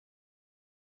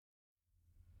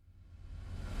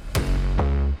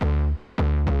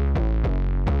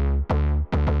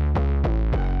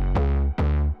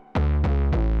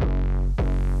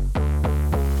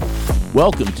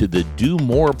Welcome to the Do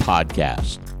More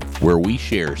podcast, where we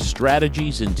share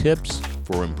strategies and tips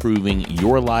for improving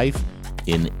your life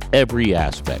in every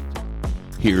aspect.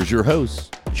 Here's your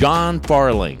host, John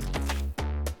Farling.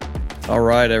 All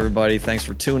right, everybody. Thanks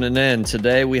for tuning in.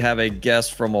 Today we have a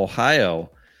guest from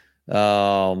Ohio. I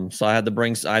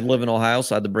live in Ohio,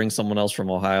 so I had to bring someone else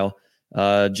from Ohio,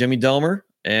 Jimmy Domer.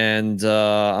 And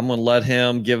I'm going to let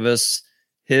him give us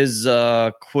his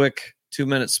quick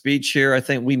 2-minute speech here. I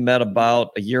think we met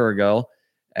about a year ago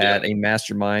at a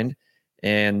mastermind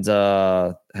and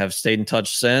have stayed in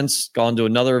touch since, gone to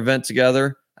another event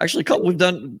together. Actually, we've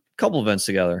done a couple events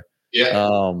together.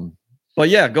 Yeah. But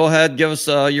yeah, go ahead, give us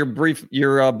your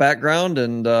background,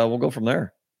 and we'll go from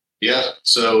there. Yeah.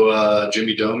 So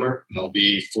Jimmy Domer, I'll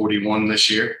be 41 this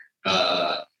year.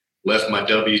 Left my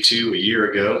W-2 a year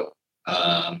ago.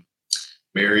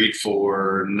 Married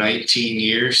for 19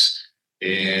 years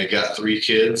and got 3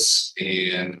 kids,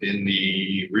 and in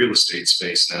the real estate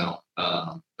space now.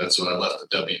 That's what I left the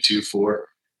W-2 for.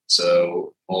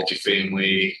 So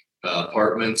multifamily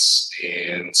apartments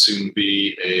and soon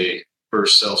be a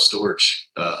first self-storage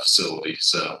facility.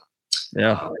 So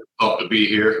pumped to be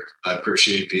here. I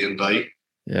appreciate the invite.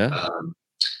 Yeah.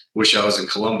 Wish I was in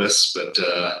Columbus, but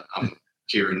I'm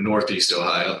here in Northeast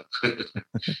Ohio.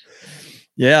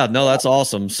 Yeah, no, that's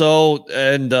awesome. So,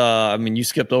 and I mean, you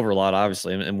skipped over a lot,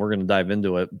 obviously, and we're going to dive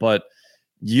into it, but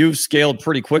you've scaled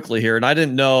pretty quickly here. And I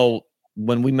didn't know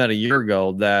when we met a year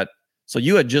ago so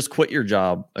you had just quit your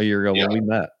job a year ago when we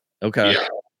met. Okay.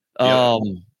 Yeah.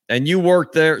 And you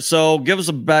worked there. So give us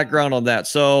a background on that.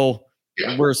 So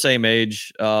we're the same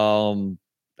age.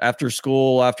 After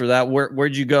school, after that,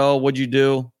 where'd you go? What'd you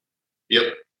do?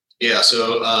 Yep. Yeah.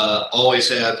 So always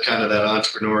had kind of that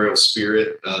entrepreneurial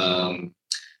spirit.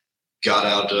 Got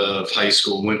out of high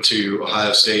school, went to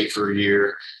Ohio State for a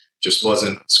year.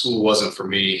 School wasn't for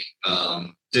me.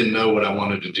 Didn't know what I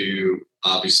wanted to do.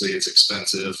 Obviously it's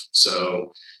expensive.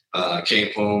 So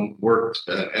came home, worked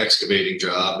an excavating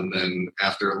job. And then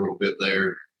after a little bit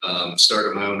there,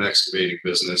 started my own excavating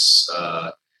business,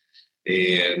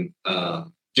 and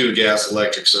do gas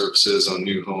electric services on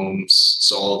new homes.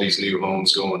 Saw all these new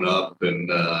homes going up, and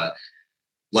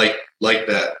like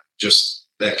that, just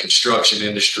that construction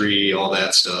industry, all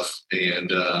that stuff.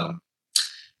 And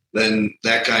then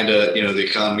that kind of, the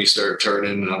economy started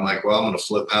turning, and I'm like, well, I'm going to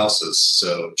flip houses.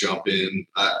 So jump in.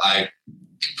 I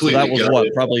completely. So that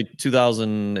was probably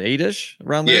 2008-ish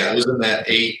around there? Yeah, it was in that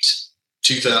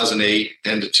 2008,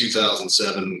 end of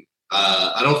 2007.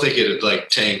 I don't think it had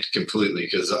tanked completely,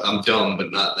 because I'm dumb,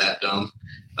 but not that dumb.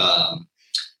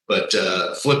 But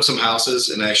flipped some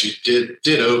houses and actually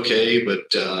did okay, but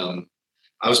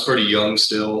I was pretty young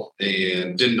still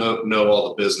and didn't know all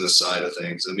the business side of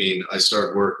things. I mean, I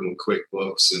started working with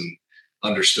QuickBooks and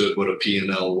understood what a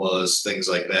P&L was, things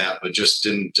like that, but just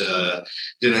didn't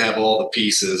have all the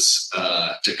pieces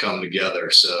to come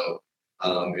together. So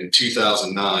in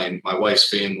 2009, my wife's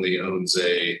family owns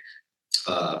a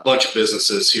bunch of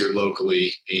businesses here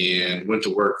locally, and went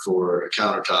to work for a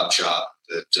countertop shop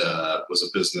that was a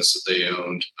business that they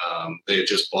owned. They had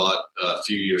just bought a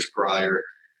few years prior.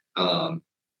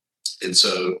 And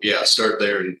so, started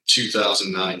there in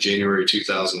 2009, January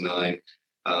 2009.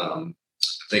 I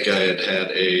think I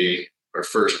had our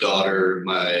first daughter.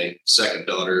 My second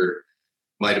daughter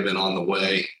might have been on the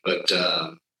way, but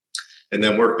and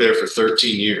then worked there for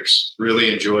 13 years.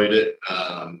 Really enjoyed it.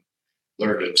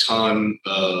 Learned a ton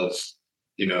of,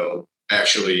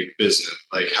 actually business,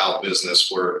 like how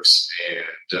business works,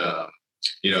 and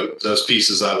those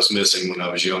pieces I was missing when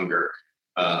I was younger.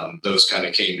 Those kind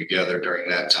of came together during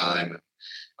that time.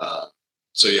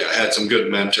 So I had some good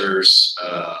mentors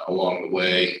along the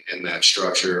way in that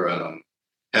structure.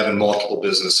 Having multiple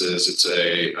businesses,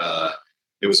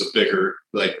 it was a bigger,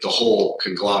 the whole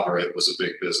conglomerate was a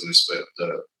big business,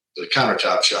 but the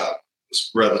countertop shop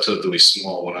was relatively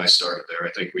small when I started there.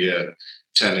 I think we had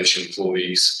 10-ish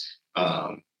employees,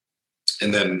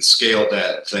 and then scaled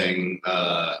that thing.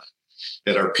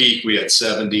 At our peak, we had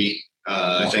 70.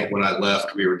 I think when I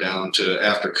left, we were down to,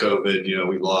 after COVID,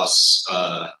 we lost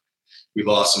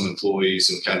some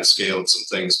employees and kind of scaled some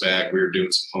things back. We were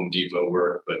doing some Home Depot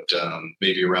work, but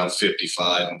maybe around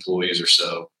 55 employees or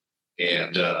so.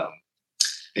 And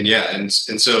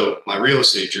so my real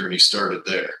estate journey started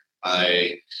there.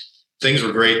 Things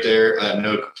were great there. I have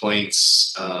no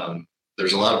complaints.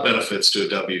 There's a lot of benefits to a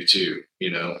W-2,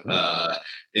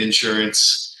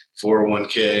 insurance,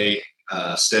 401k,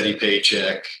 steady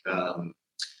paycheck.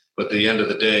 But at the end of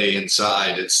the day,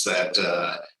 inside, it's that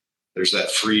there's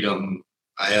that freedom.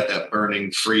 I had that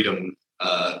burning freedom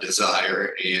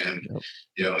desire, and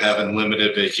having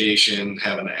limited vacation,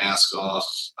 having to ask off,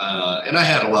 and I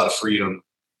had a lot of freedom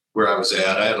where I was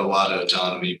at. I had a lot of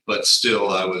autonomy, but still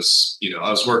I was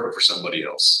working for somebody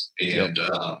else. And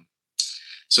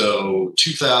so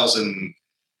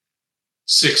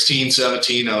 2016,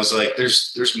 17, I was like,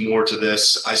 there's more to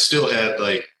this. I still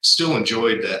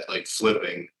enjoyed that, like,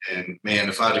 flipping. And man,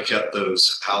 if I'd have kept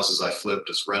those houses I flipped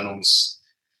as rentals,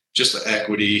 just the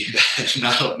equity,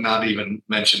 not even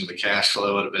mention the cash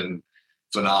flow, would have been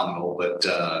phenomenal.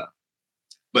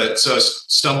 But so I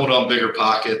stumbled on Bigger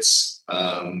Pockets,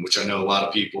 which I know a lot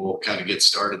of people kind of get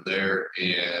started there.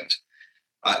 And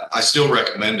I still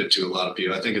recommend it to a lot of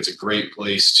people. I think it's a great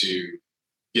place to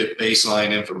get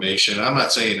baseline information. I'm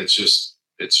not saying it's just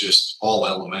all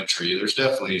elementary. There's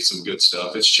definitely some good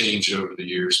stuff. It's changed over the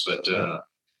years, but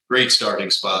great starting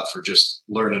spot for just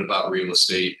learning about real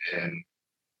estate, and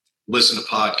listen to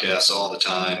podcasts all the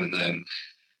time. And then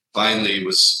finally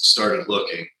started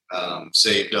looking,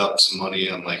 saved up some money.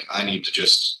 I'm like, I need to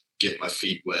just get my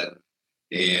feet wet,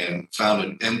 and found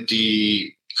an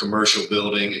empty commercial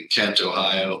building in Kent,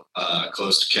 Ohio,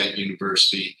 close to Kent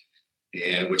University,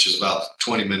 and which is about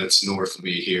 20 minutes north of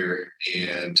me here.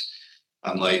 And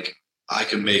I'm like, I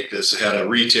can make this. It had a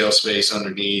retail space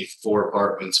underneath, 4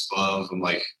 apartments above. I'm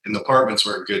like, and the apartments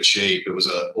were in good shape. It was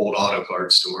an old auto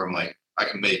parts store. I'm like, I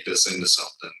can make this into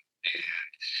something. And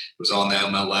it was on the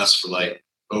MLS for like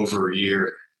over a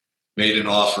year, made an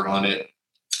offer on it,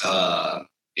 and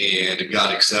it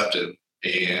got accepted.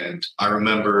 And I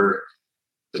remember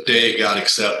the day it got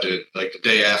accepted, like the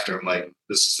day after, I'm like,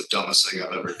 this is the dumbest thing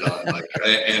I've ever done. Like,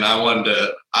 and I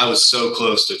was so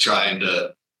close to trying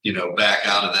to, back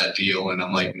out of that deal. And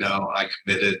I'm like, no, I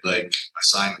committed. Like, I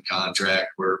signed the contract.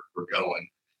 We're going.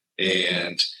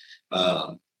 And,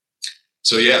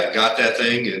 so yeah, got that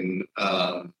thing. And,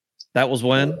 that was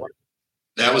when?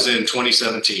 That was in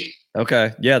 2017.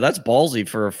 Okay. Yeah, that's ballsy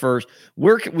for a first.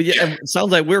 It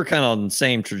sounds like we're kind of on the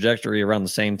same trajectory around the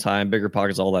same time, Bigger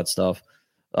Pockets, all that stuff.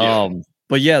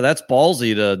 But yeah, that's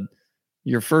ballsy to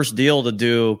your first deal to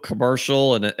do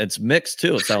commercial, and it's mixed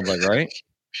too, it sounds like, right?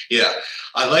 Yeah.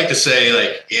 I'd like to say,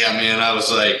 like, yeah, man, I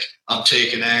was like, I'm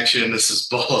taking action. This is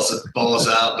balls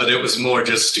out, but it was more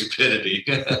just stupidity.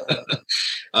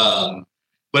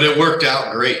 But it worked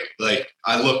out great. Like,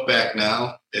 I look back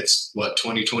now, it's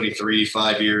 2023,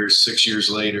 6 years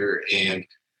later. And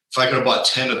if I could have bought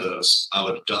 10 of those, I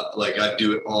would have done, like, I'd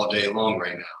do it all day long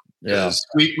right now. Yeah.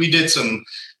 We did some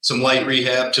light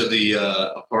rehab to the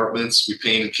apartments. We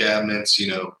painted cabinets,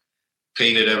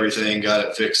 painted everything, got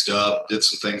it fixed up, did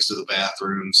some things to the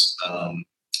bathrooms.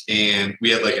 And we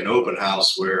had like an open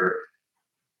house where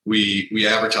we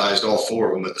advertised all 4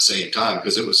 of them at the same time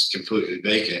because it was completely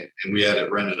vacant, and we had it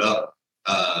rented up.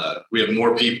 We had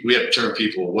more people, we had to turn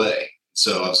people away.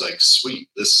 So I was like, sweet,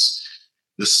 this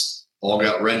all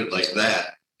got rented like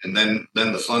that. And then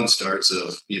the fun starts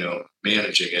of,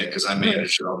 managing it, because I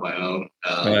managed it on my own.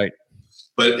 Right.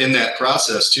 But in that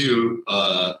process too,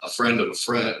 a friend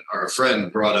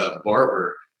brought a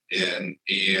barber in,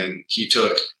 and he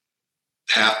took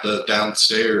half the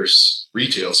downstairs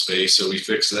retail space. So we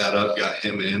fixed that up, got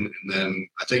him in. And then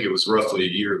I think it was roughly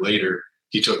a year later,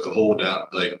 he took the whole down,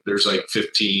 like there's like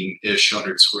 15-ish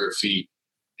 100 square feet,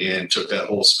 and took that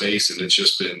whole space. And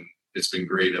it's been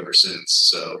great ever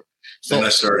since. So then I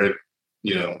started,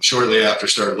 shortly after,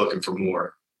 started looking for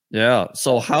more. Yeah.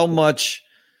 So how much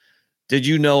did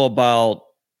you know about,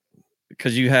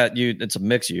 because it's a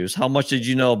mixed use, how much did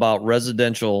you know about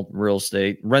residential real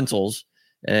estate rentals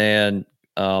and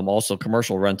also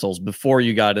commercial rentals before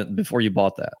you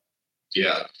bought that?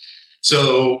 Yeah.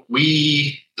 So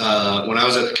we, when I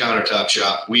was at the Countertop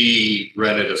Shop, we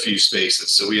rented a few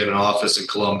spaces. So we had an office in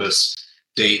Columbus,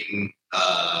 Dayton,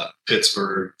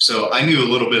 Pittsburgh. So I knew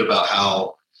a little bit about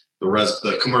how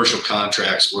the commercial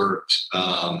contracts worked,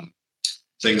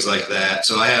 things like that.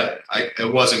 So I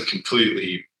wasn't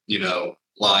completely,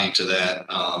 lying to that.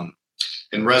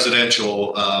 In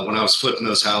residential, when I was flipping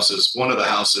those houses, one of the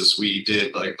houses we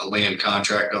did like a land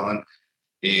contract on.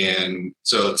 And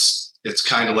so it's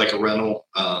kind of like a rental.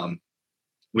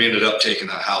 We ended up taking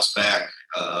that house back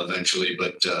eventually,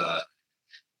 but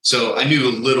so I knew a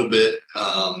little bit.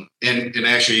 And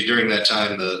actually during that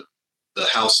time, the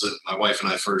house that my wife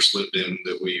and I first lived in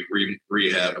that we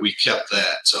rehabbed, we kept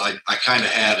that. So I kind of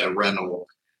had a rental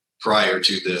prior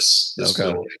to this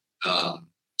okay. building.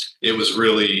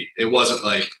 It wasn't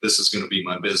like this is going to be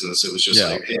my business. It was just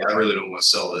like, hey, I really don't want to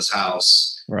sell this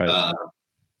house. Right.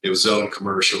 It was zoned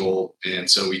commercial, and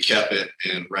so we kept it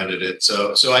and rented it.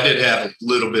 So I did have a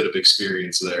little bit of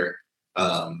experience there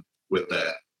with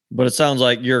that. But it sounds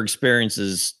like your experience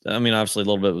is, I mean, obviously a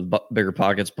little bit with bigger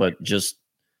pockets, but just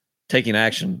taking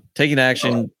action,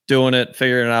 doing it,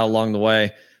 figuring it out along the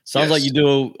way. Sounds like you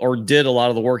do or did a lot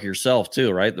of the work yourself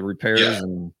too, right? The repairs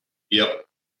and. Yep.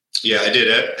 Yeah, I did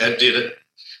it. I did it.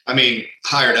 I mean,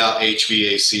 hired out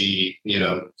HVAC,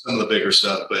 some of the bigger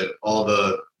stuff, but all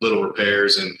the little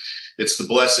repairs. And it's the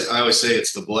blessing. I always say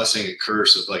it's the blessing and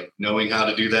curse of like knowing how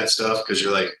to do that stuff. Cause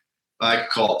you're like, if I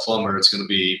call a plumber, it's going to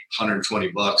be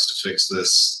 $120 to fix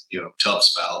this, tub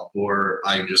spout, or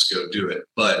I can just go do it.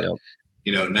 But,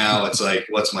 now it's like,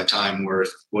 what's my time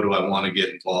worth? What do I want to get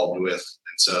involved with?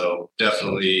 And so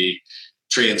definitely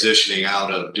transitioning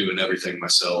out of doing everything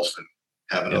myself and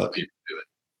having other people do it.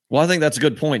 Well, I think that's a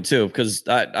good point too, because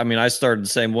I started the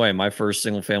same way. My first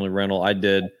single family rental, I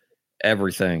did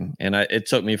everything, and it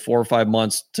took me 4 or 5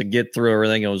 months to get through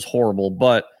everything. It was horrible,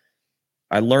 but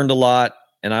I learned a lot,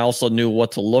 and I also knew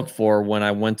what to look for when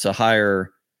I went to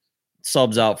hire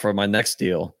subs out for my next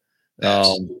deal.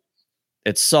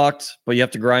 It sucked, but you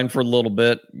have to grind for a little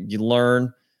bit. You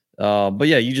learn, but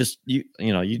yeah,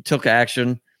 you took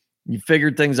action, you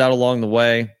figured things out along the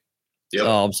way.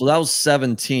 Yep. So that was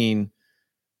 17.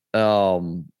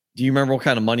 Do you remember what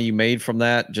kind of money you made from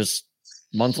that, just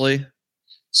monthly?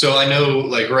 So I know,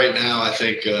 like right now, I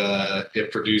think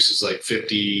it produces like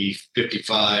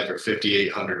 55 or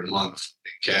 5,800 a month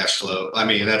in cash flow. I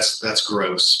mean, that's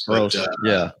gross. But,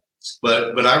 yeah.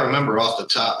 But I remember off the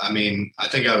top, I mean, I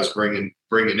think I was bringing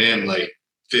in like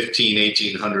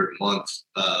 1,800 a month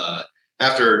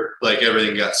after like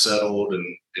everything got settled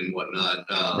and whatnot.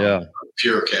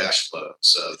 Pure cash flow.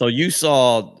 So you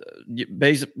saw,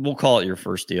 we'll call it your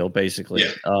first deal, basically.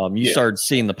 Yeah. You started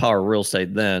seeing the power of real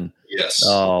estate then. Yes.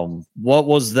 What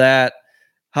was that?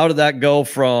 How did that go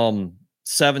from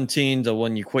 17 to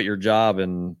when you quit your job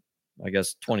in, I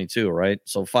guess, 22, right?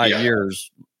 So 5 years.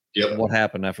 Yep. What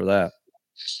happened after that?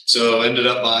 So ended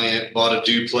up bought a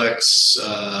duplex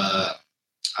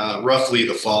roughly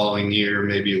the following year,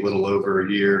 maybe a little over a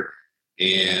year.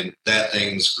 And that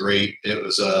thing's great. It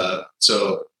was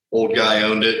so old guy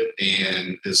owned it,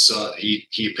 and his son,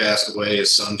 he passed away.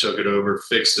 His son took it over,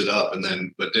 fixed it up,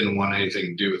 but didn't want anything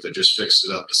to do with it. Just fixed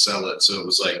it up to sell it. So it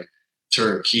was like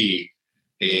turnkey,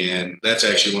 and that's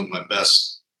actually one of my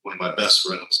best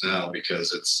rentals now,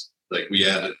 because it's like they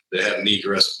had an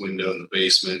egress window in the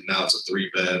basement. Now it's a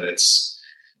 3-bed. It's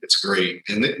great,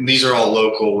 and these are all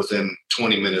local, within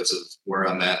 20 minutes of where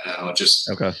I'm at now. Just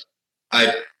okay.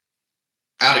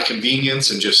 Out of convenience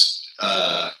and just,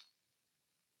 I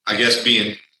guess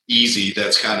being easy,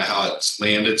 that's kind of how it's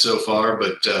landed so far,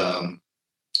 but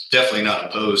definitely not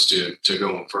opposed to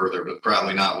going further, but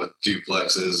probably not with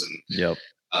duplexes and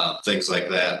things like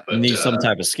that. But you need some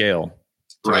type of scale.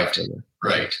 Right.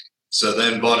 So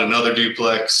then bought another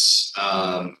duplex,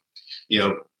 bought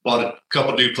a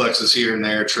couple duplexes here and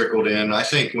there, trickled in. I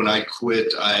think when I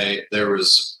quit, I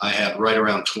had right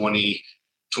around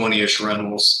 20-ish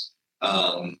rentals.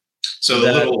 So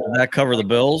did that cover the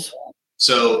bills?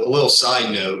 So a little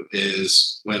side note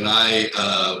is, when I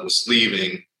was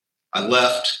leaving, I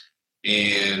left,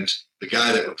 and the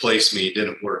guy that replaced me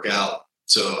didn't work out.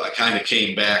 So I kind of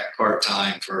came back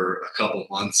part-time for a couple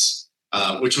months,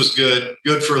 which was good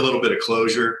for a little bit of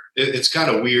closure. It's kind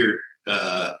of weird.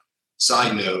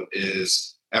 Side note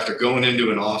is, after going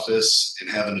into an office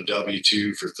and having a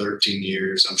W-2 for 13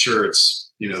 years, I'm sure it's,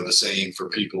 the same for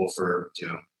people for,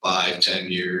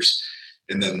 5-10 years,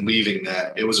 and then leaving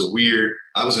that, it was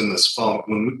I was in this funk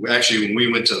when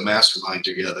we went to the mastermind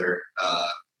together,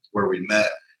 where we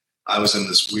met. I was in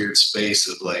this weird space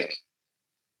of like,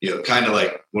 kind of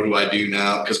like, what do I do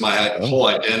now? Because my whole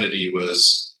identity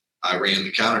was I ran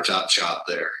the countertop shop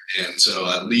there. And so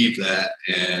I leave that,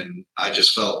 and I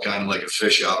just felt kind of like a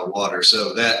fish out of water.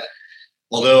 So that,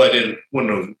 although I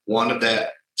wouldn't have wanted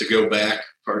that to go back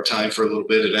part-time for a little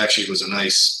bit, it actually was a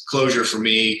nice closure for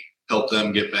me, helped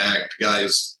them get back. The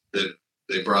guys that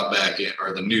they brought back in,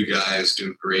 or the new guys,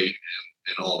 doing great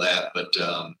and all that. But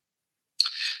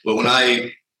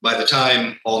by the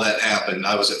time all that happened,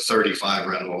 I was at 35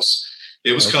 rentals.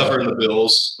 It was covering the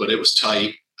bills, but it was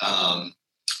tight.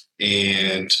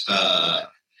 And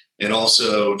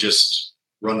also just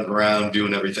running around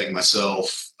doing everything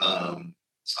myself.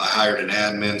 I hired an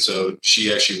admin, so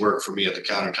she actually worked for me at the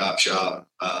countertop shop.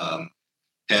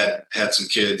 Had some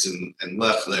kids and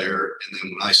left there. And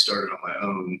then when I started on my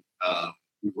own,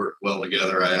 we worked well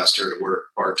together. I asked her to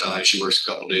work part-time. She works a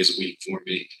couple days a week for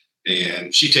me,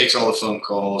 and she takes all the phone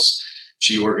calls.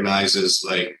 She organizes,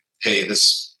 like, hey,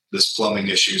 this plumbing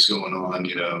issue is going on.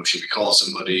 Should we call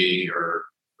somebody, or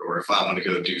if I want to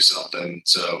go do something?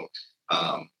 So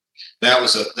that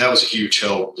was a huge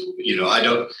help. You know,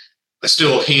 I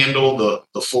still handle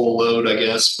the full load, I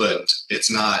guess, but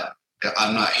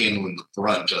I'm not handling the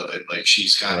brunt of it. Like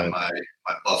she's kind of my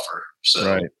buffer. So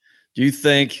right. Do you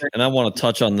think, and I want to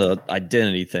touch on the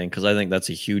identity thing, because I think that's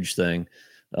a huge thing.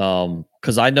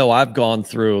 Because I know I've gone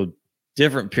through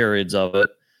different periods of it.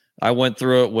 I went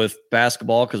through it with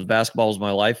basketball because basketball was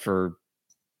my life for,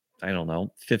 I don't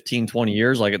know, 15, 20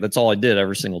 years. Like that's all I did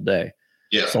every single day.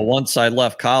 Yeah. So once I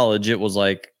left college, it was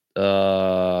like, who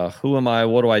am I?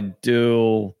 What do I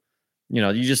do? You know,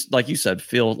 you just, like you said,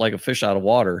 feel like a fish out of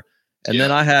water. And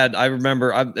then I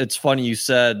remember, it's funny you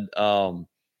said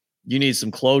you need some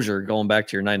closure going back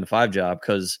to your 9-to-5 job,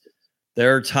 because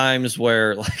there are times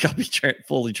where, like, I'll be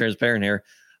fully transparent here.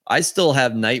 I still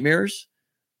have nightmares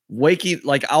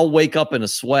I'll wake up in a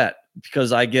sweat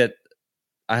because I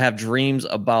have dreams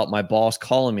about my boss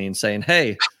calling me and saying,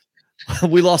 "Hey,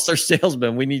 we lost our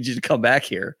salesman. We need you to come back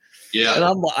here." Yeah.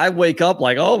 And I wake up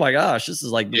like, oh my gosh, this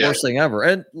is like the worst thing ever.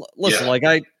 And listen,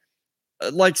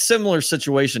 like similar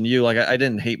situation to you. Like I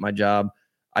didn't hate my job.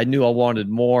 I knew I wanted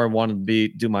more. I wanted to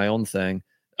do my own thing.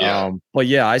 Yeah. But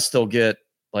yeah, I still get,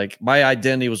 like, my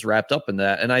identity was wrapped up in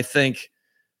that. And I think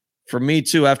for me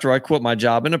too, after I quit my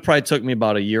job, and it probably took me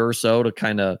about a year or so to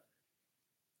kind of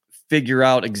figure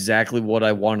out exactly what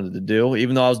I wanted to do,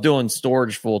 even though I was doing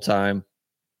storage full time.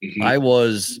 Mm-hmm.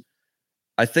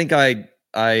 I think I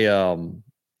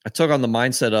took on the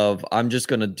mindset of, I'm just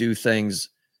going to do things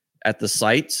at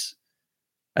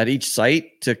each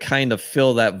site to kind of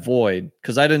fill that void,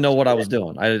 because I didn't know what I was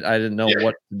doing. I didn't know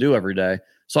what to do every day.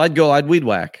 So I'd weed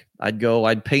whack.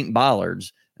 I'd paint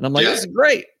bollards. And I'm like, this is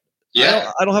great.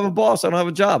 Yeah. I don't have a boss. I don't have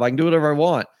a job. I can do whatever I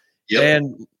want. Yep.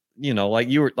 And, you know, like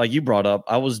you brought up,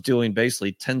 I was doing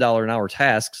basically $10 an hour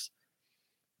tasks,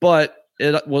 but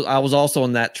I was also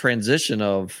in that transition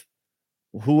of,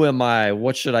 who am I?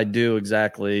 What should I do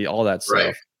exactly? All that stuff.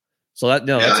 Right. So that's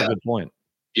a good point.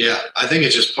 Yeah. I think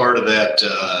it's just part of that,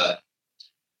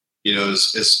 you know,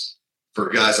 it's for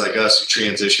guys like us who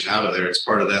transition out of there, it's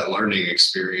part of that learning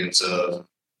experience of,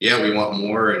 we want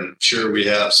more, and sure, we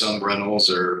have some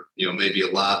rentals, or, you know, maybe a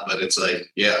lot, but it's like,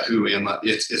 who am I?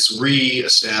 It's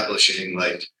reestablishing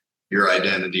like your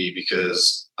identity,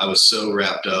 because I was so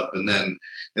wrapped up. And then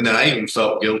I even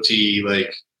felt guilty.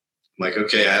 Like,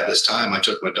 okay, I had this time. I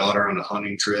took my daughter on a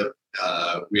hunting trip.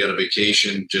 We had a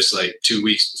vacation just like 2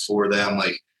 weeks before that. I'm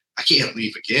like, I can't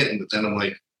leave again. But then I'm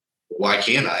like, why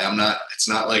can't I? It's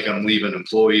not like I'm leaving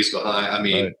employees behind. I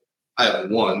mean, right. I have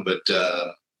one, but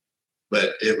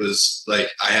it was like,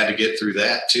 I had to get through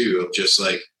that too, of just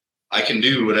like, I can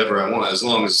do whatever I want as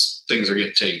long as things are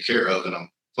getting taken care of and I'm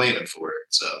planning for it.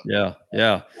 So,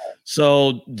 yeah.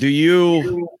 So do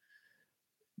you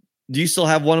still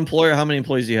have one employer? How many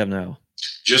employees do you have now?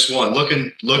 Just one.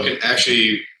 Looking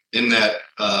actually in that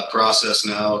process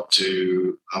now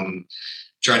I'm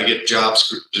trying to get job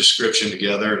description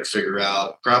together and figure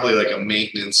out probably like a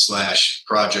maintenance /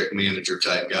 project manager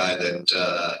type guy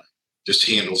that just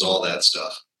handles all that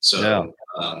stuff. So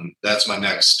that's my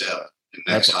next step,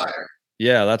 next hire.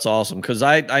 Yeah, that's awesome. Cause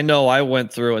I know I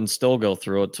went through and still go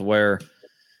through it to where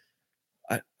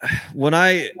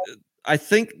I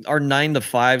think our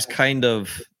 9-to-5s kind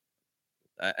of,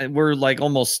 we're like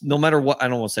almost, no matter what, I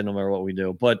don't want to say no matter what we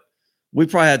do, but we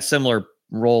probably had similar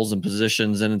roles and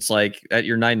positions. And it's like at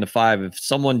your 9-to-5, if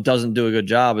someone doesn't do a good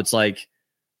job, it's like,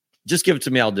 just give it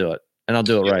to me. I'll do it, and I'll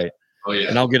do it right. Oh yeah.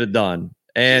 And I'll get it done.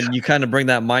 And you kind of bring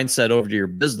that mindset over to your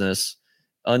business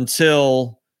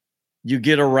until you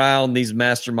get around these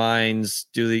masterminds,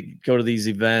 go to these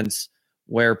events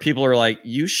where people are like,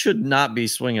 you should not be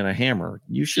swinging a hammer.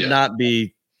 You should not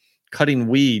be cutting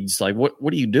weeds. Like, what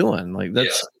are you doing? Like,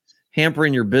 that's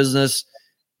hampering your business.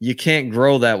 You can't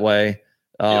grow that way.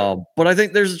 But I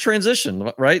think there's a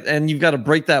transition, right? And you've got to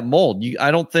break that mold.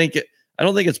 I don't think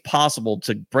it's possible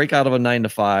to break out of a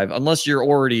 9-to-5 unless you're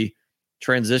already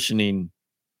transitioning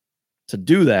to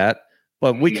do that.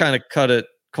 But we kind of cut it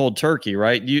cold turkey,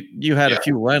 right? You had a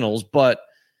few rentals, but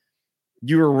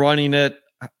you were running it,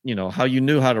 you know, how you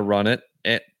knew how to run it,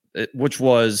 which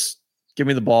was, give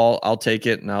me the ball, I'll take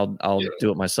it, and I'll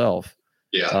do it myself.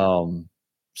 Yeah.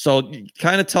 So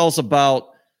kind of tell us about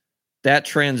that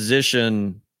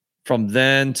transition from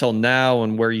then till now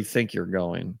and where you think you're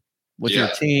going with your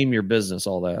team, your business,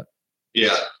 all that.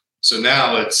 Yeah. So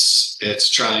now it's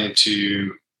trying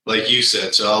to, like you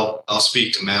said, so I'll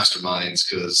speak to masterminds,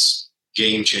 because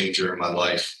game changer in my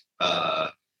life,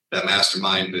 that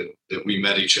mastermind that we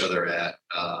met each other at.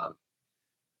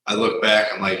 I look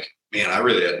back, I'm like, man, I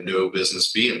really had no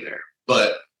business being there.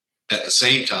 But at the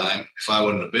same time, if I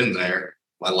wouldn't have been there,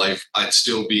 my life, I'd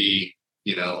still be,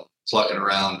 you know, plucking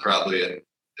around probably at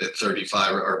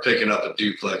 35 or picking up a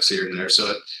duplex here and there.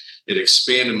 So it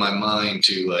expanded my mind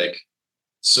to like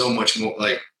so much more,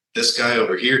 like this guy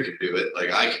over here can do it.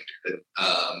 Like I can do it.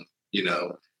 You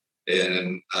know,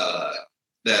 and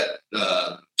that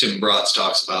Tim Bratz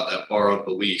talks about that borrowed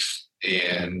belief.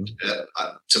 And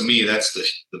to me, that's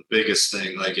the biggest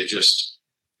thing. Like it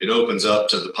opens up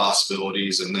to the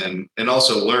possibilities, and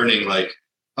also learning like,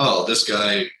 oh, this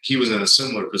guy, he was in a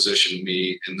similar position to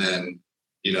me, and then,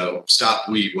 you know, stop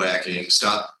weed whacking,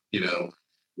 stop, you know,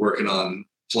 working on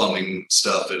plumbing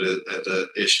stuff at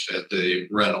the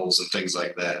rentals and things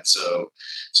like that. So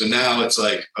now it's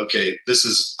like, okay,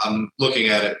 I'm looking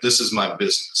at it. This is my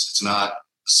business. It's not a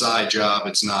side job.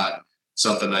 It's not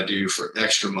something I do for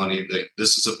extra money.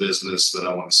 This is a business that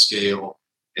I want to scale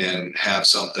and have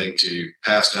something to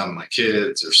pass down to my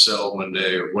kids or sell one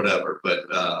day or whatever. But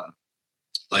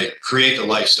like create the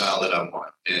lifestyle that I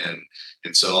want.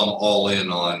 And so I'm all in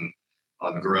on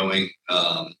growing.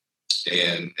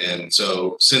 And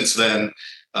so since then,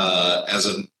 as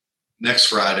of next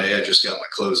Friday, I just got my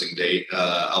closing date.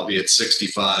 I'll be at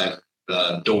 65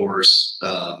 doors.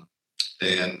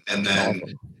 And then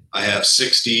awesome. I have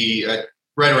 60,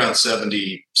 right around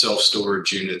 70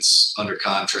 self-storage units under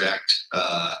contract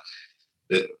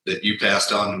that you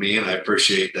passed on to me, and I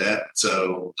appreciate that.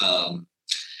 So,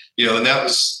 you know, and that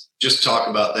was, just talk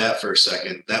about that for a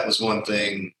second. That was one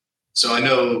thing. So I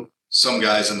know some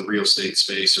guys in the real estate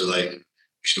space are like, you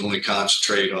should only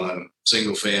concentrate on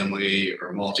single family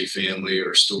or multifamily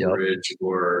or storage.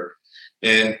 Yep.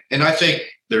 And I think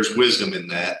there's wisdom in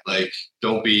that. Like,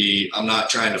 I'm not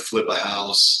trying to flip a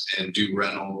house and do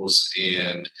rentals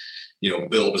and, you know,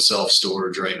 build a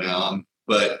self-storage right now.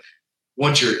 But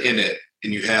once you're in it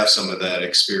and you have some of that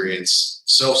experience,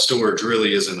 self-storage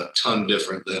really isn't a ton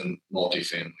different than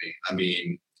multifamily. I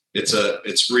mean,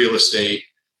 it's real estate.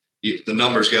 The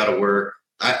numbers got to work.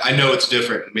 I know it's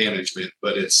different management,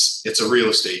 but it's a real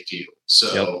estate deal.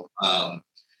 So, yep.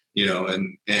 You know,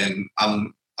 and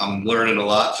I'm learning a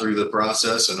lot through the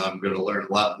process, and I'm going to learn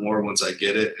a lot more once I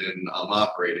get it and I'm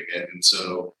operating it. And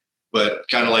so, but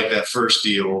kind of like that first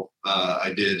deal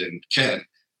I did in Kent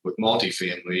with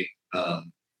multifamily,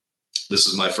 this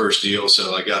is my first deal.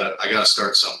 So I gotta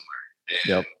start somewhere. And,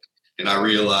 yep. And I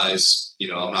realize, you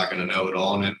know, I'm not going to know it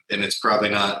all. And it's probably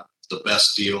not the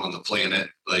best deal on the planet.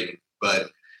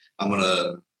 But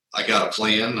I got a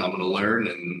plan. I'm going to learn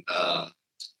and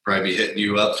probably be hitting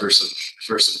you up for some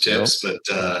tips. Yep.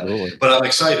 But I'm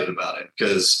excited about it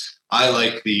because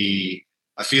I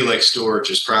feel like storage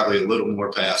is probably a little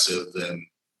more passive than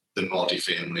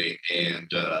multifamily,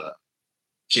 and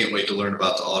can't wait to learn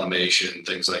about the automation,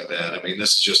 things like that. I mean,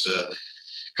 this is just a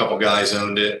couple guys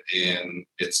owned it, and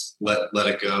it's let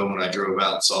it go. When I drove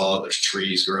out and saw it, there's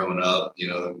trees growing up, you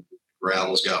know, the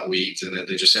gravel's got weeds in it.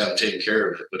 They just haven't taken care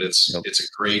of it, but it's a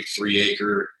great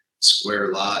 3-acre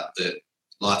square lot that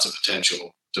lots of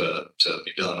potential to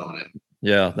be done on it.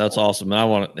 Yeah, that's awesome. And I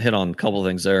want to hit on a couple of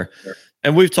things there. Sure.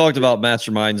 And we've talked about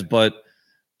masterminds, but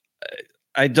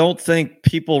I don't think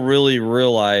people really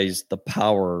realize the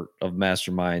power of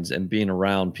masterminds and being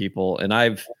around people. And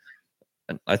I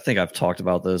think I've talked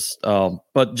about this,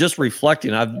 but just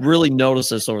reflecting, I've really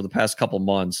noticed this over the past couple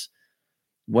months.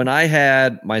 When I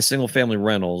had my single family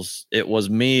rentals, it was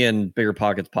me and Bigger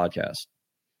Pockets podcast.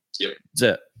 Yep. That's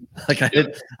it. Like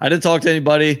I didn't talk to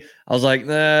anybody. I was like,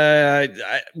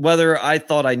 whether I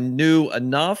thought I knew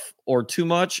enough or too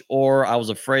much, or I was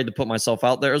afraid to put myself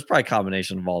out there. It was probably a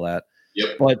combination of all that.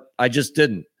 Yep. But I just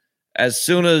didn't. As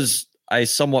soon as I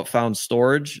somewhat found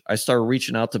storage, I started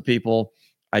reaching out to people.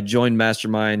 I joined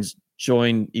masterminds,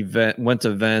 went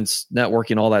to events,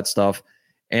 networking, all that stuff.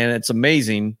 And it's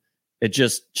amazing. It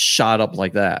just shot up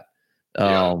like that.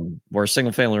 Where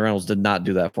single family rentals did not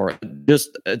do that for it.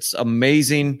 It's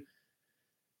amazing.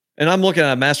 And I'm looking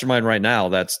at a mastermind right now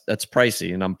that's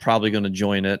pricey, and I'm probably going to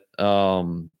join it.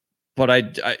 But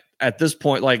I at this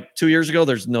point, like 2 years ago,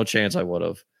 there's no chance I would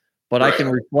have. But right. I can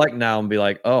reflect now and be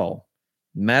like, oh,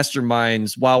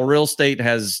 masterminds, while real estate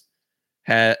has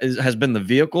been the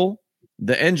vehicle,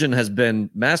 the engine has been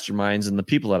masterminds and the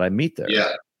people that I meet there.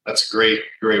 Yeah, that's a great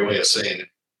way of saying it.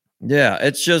 Yeah,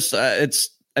 it's just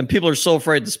and people are so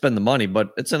afraid to spend the money,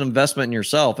 but it's an investment in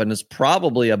yourself, and it's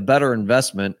probably a better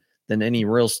investment than any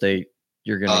real estate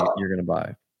you're gonna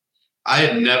buy. I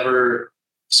had never.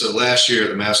 So last year,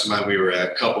 the mastermind we were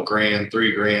at, $2,000,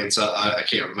 $3,000. So I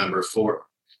can't remember, $2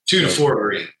 to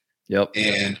 $4,000. Yep.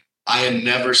 And I had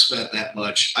never spent that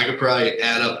much. I could probably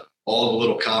add up all the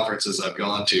little conferences I've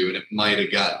gone to, and it might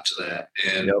have gotten to that.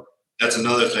 And that's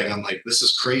another thing. I'm like, this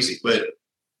is crazy.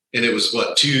 And it was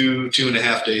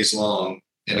 2.5 days long.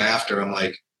 And after, I'm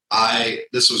like,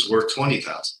 this was worth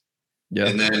 20,000. Yeah.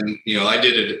 And then,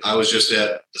 I was just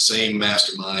at the same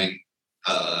mastermind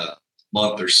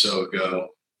month or so ago.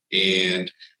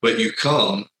 But you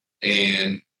come,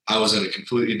 and I was in a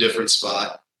completely different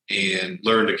spot and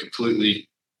learned a completely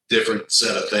different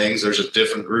set of things. There's a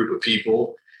different group of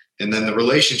people. And then the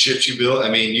relationships you build,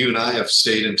 you and I have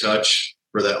stayed in touch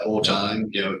for that whole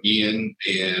time, Ian,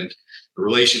 and the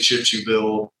relationships you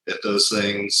build at those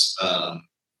things,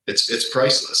 it's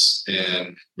priceless.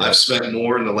 And I've spent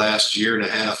more in the last year and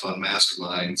a half on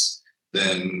masterminds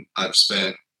than I've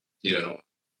spent,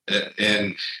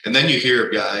 and then you hear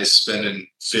of guys spending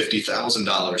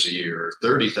 $50,000 a year or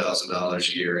 $30,000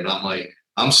 a year. And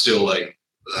I'm still like,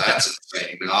 that's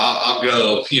insane. I'll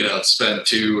go, spend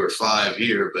 2 or 5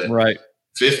 here, but right.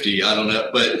 50, I don't know,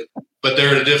 but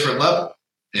they're at a different level.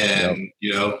 And,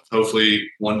 hopefully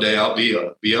one day I'll be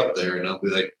up there, and I'll be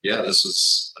like, yeah, this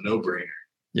was a no-brainer.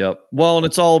 Yep. Well, and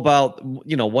it's all about,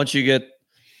 once you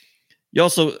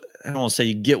also, I don't want to say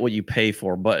you get what you pay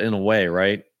for, but in a way,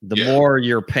 right? The more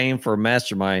you're paying for a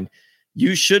mastermind,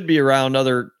 you should be around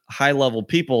other high level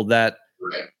people that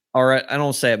are at, I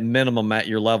don't say at minimum at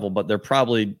your level, but they're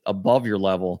probably above your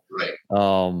level.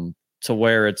 Right. To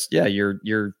where it's,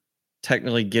 you're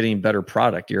technically getting better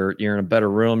product. You're in a better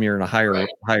room. You're in a higher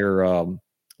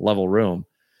level room.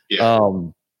 Yeah.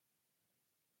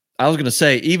 I was going to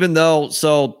say, even though,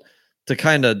 so to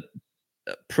kind of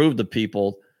prove to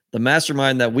people, the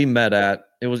mastermind that we met at,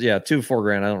 it was, $2 4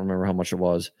 grand. I don't remember how much it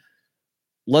was.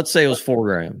 Let's say it was $4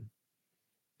 grand.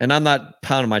 And I'm not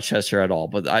pounding my chest here at all,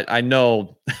 but I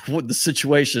know what the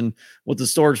situation with the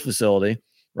storage facility,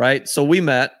 right? So we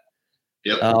met.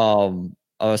 Yep.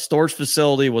 A storage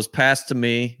facility was passed to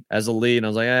me as a lead, and I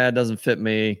was like, it doesn't fit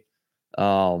me.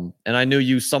 And I knew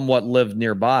you somewhat lived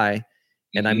nearby,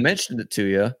 and I mentioned it to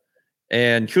you.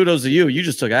 And kudos to you. You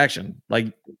just took action.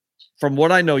 Like, from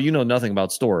what I know, you know nothing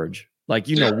about storage. Like,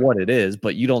 you know what it is,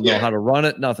 but you don't know how to run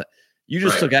it. Nothing. You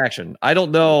just took action. I don't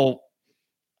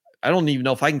even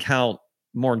know if I can count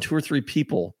more than 2 or 3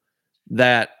 people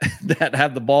that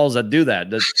have the balls that do that.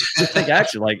 Just take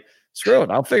action. Like, screw it.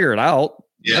 I'll figure it out.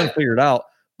 Yeah. I'll figure it out.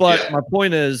 But my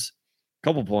point is, a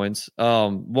couple points.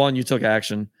 1, you took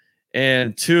action.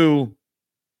 And 2,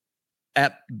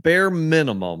 at bare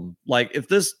minimum, like, if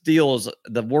this deal is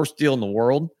the worst deal in the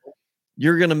world,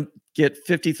 you're going to get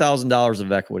 $50,000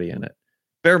 of equity in it.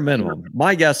 Bare minimum.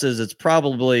 My guess is it's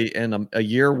probably in a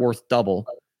year worth double.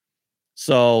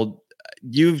 So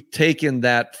you've taken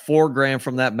that $4 grand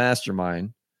from that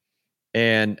mastermind,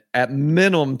 and at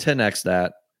minimum 10x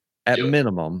that, at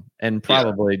minimum, and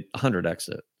probably 100x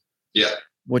it. Yeah.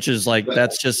 Which is like,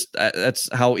 that's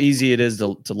how easy it is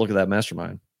to look at that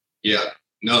mastermind. Yeah.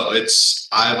 No,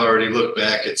 I've already looked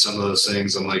back at some of those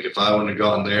things. I'm like, if I wouldn't have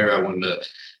gone there, I wouldn't have,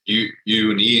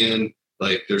 you and Ian,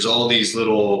 like, there's all these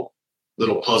little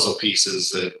puzzle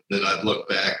pieces that I've looked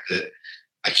back that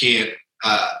I can't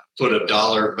put a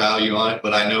dollar value on it,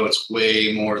 but I know it's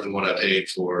way more than what I paid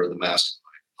for the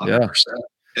mastermind. 100%.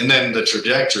 And then the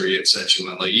trajectory it sets you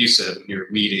on, like you said, when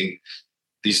you're meeting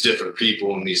these different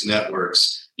people and these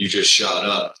networks, you just shot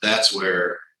up. That's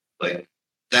where, like,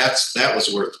 that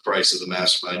was worth the price of the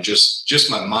mastermind.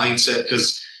 Just my mindset,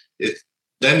 because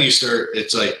then you start,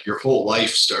 it's like your whole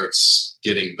life starts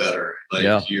getting better.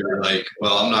 Like, you're like,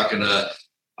 well, I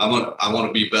want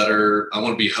to be better. I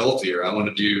want to be healthier. I want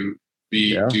to do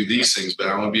these things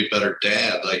better. I want to be a better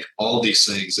dad. Like, all these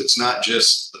things. It's not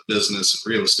just the business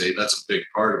and real estate. That's a big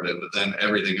part of it. But then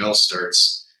everything else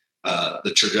starts,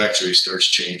 the trajectory starts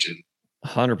changing.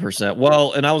 100%.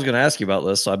 Well, and I was going to ask you about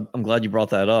this, so I'm glad you brought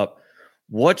that up.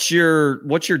 What's your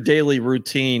daily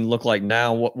routine look like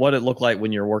now? What it look like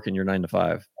when you're working your 9 to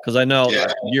 5? Because I know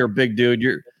you're a big dude.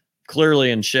 You're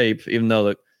clearly in shape, even though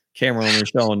the camera only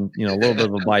showing a little bit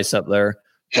of a bicep there.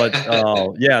 But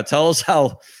tell us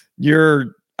how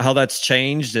that's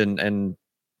changed and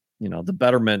the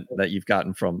betterment that you've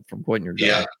gotten from quitting your job.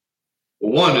 Yeah.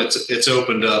 Well, one, it's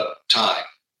opened up time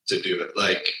to do it.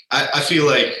 Like, I feel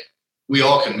like we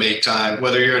all can make time,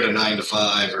 whether you're at a 9 to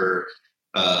 5 or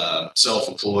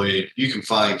self-employed. You can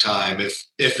find time if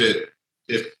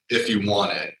you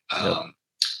want it.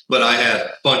 But I had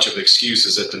a bunch of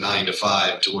excuses at the 9 to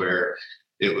 5 to where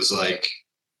it was like,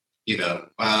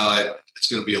 wow, it's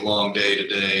going to be a long day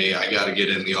today. I got to get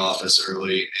in the office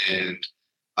early. And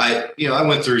I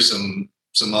went through some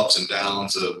ups and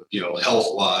downs of,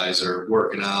 health wise or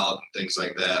working out and things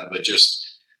like that. But just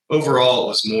overall, it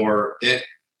was more,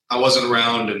 I wasn't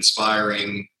around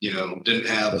inspiring, didn't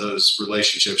have those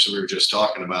relationships that we were just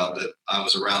talking about, that I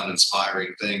was around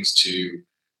inspiring things to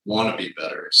want to be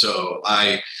better. So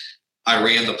I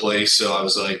ran the place. So I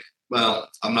was like, well,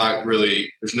 I'm not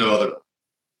really, there's no other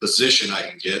position I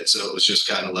can get. So it was just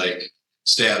kind of like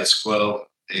status quo.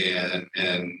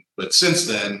 But since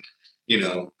then,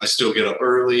 I still get up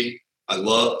early. I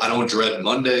don't dread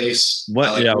Mondays.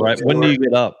 Right. When do you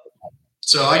get up?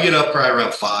 So I get up probably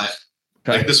around 5.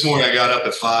 Okay. Like this morning I got up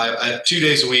at 5. 2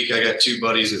 days a week, I got 2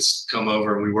 buddies that's come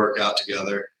over and we work out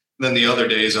together. And then the other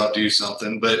days I'll do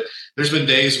something. But there's been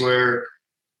days where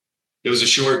it was a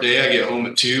short day. I get home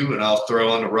at 2 and I'll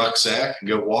throw on a rucksack and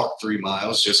go walk 3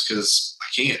 miles just because I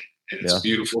can. And it's a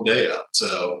beautiful day out.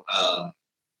 So,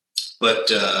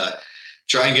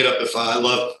 try and get up at 5. I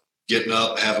love getting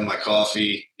up, having my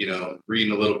coffee,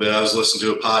 reading a little bit. I was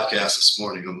listening to a podcast this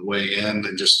morning on the way in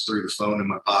and just threw the phone in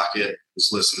my pocket.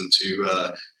 Was listening to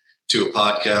a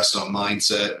podcast on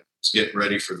mindset. Was getting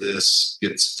ready for this,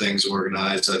 getting some things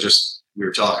organized. We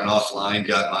were talking offline,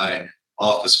 got my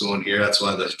office going here. That's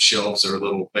why the shelves are a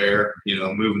little bare,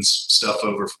 moving stuff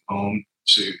over from home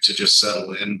to just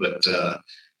settle in. But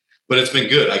it's been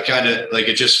good. I kind of like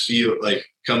it, just feel like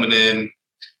coming in.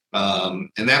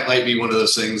 And that might be one of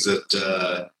those things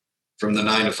that from the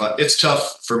 9 to 5, it's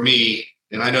tough for me.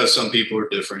 And I know some people are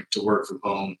different to work from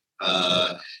home.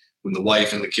 When the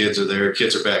wife and the kids are there,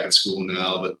 kids are back in school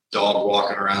now, but dog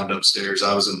walking around upstairs.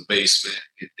 I was in the basement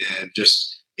and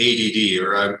just ADD,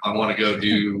 or I want to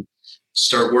go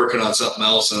start working on something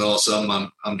else. And all of a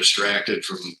sudden I'm distracted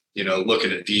from,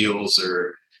 looking at deals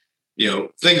or,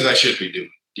 things I should be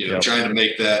doing, trying to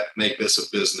make this a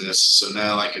business. So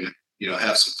now I can,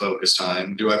 have some focus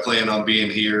time. Do I plan on being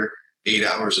here 8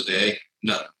 hours a day?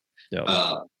 No. Yep.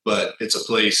 But it's a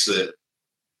place that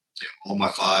all my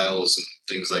files and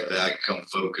things like that, I can come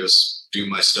focus, do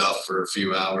my stuff for a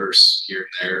few hours here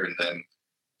and there, and then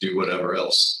do whatever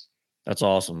else. That's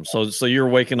awesome. So you're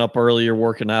waking up early, you're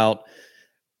working out.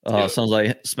 Sounds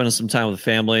like spending some time with the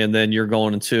family, and then you're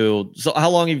going into. So how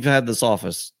long have you had this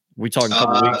office? We talking a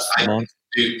couple weeks, a month?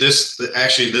 Dude, this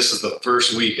is the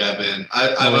first week I've been.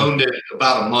 I've owned it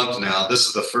about a month now. This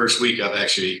is the first week I've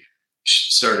actually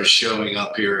started showing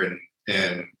up here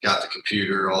and got the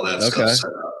computer, all that stuff set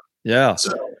up. Yeah.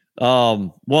 So,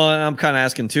 well, I'm kind of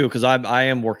asking too, because I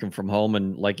am working from home,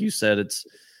 and like you said,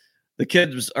 the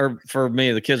kids are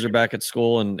back at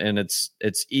school, and it's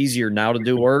easier now to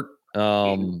do work.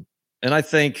 And I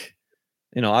think,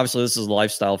 obviously this is a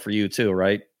lifestyle for you too,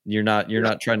 right? You're not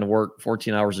trying to work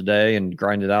 14 hours a day and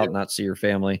grind it out and not see your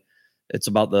family. It's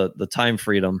about the time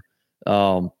freedom.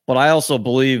 But I also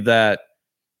believe that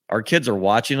our kids are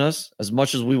watching us as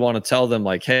much as we want to tell them,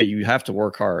 like, hey, you have to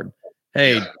work hard.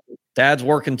 Hey, dad's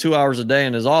working 2 hours a day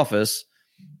in his office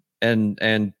and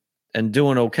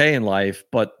doing okay in life,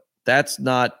 but that's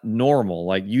not normal.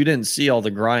 Like, you didn't see all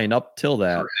the grind up till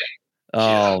that.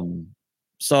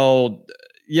 So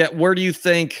where do you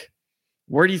think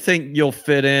you'll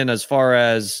fit in as far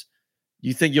as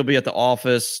you think you'll be at the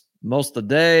office most of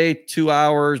the day, 2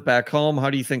 hours back home? How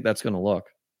do you think that's going to look?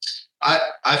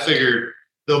 I figured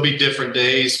there'll be different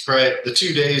days. Probably the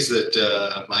 2 days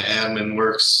that my admin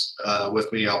works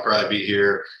with me, I'll probably be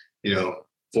here,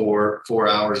 4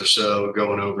 hours or so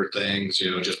going over things,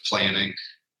 just planning.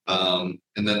 And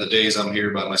then the days I'm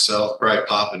here by myself, probably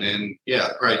popping in,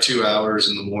 probably 2 hours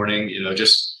in the morning,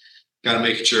 just kind of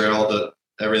making sure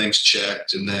everything's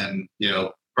checked, and then,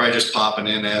 probably just popping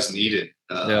in as needed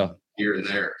here and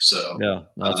there. So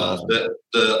that's awesome.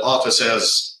 The office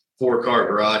has 4-car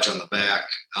garage on the back.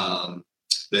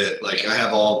 That like I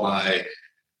have all my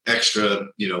extra,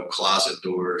 closet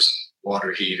doors, and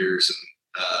water heaters,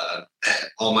 and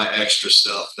all my extra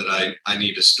stuff that I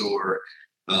need to store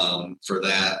for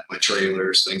that, my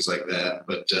trailers, things like that.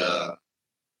 But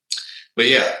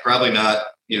probably not.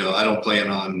 I don't plan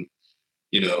on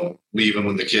leaving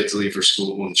when the kids leave for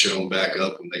school and show them back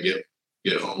up when they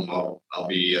get home. I'll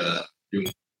be doing.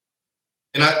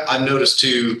 And I've noticed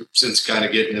too, since kind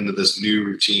of getting into this new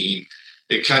routine,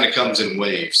 it kind of comes in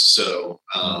waves. So,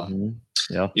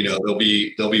 there'll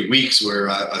be weeks where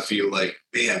I feel like,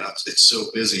 man, it's so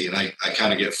busy, and I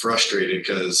kind of get frustrated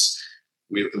because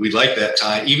we like that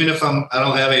time. Even if I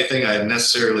don't have anything I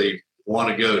necessarily want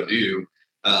to go do,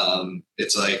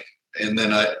 it's like, and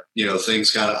then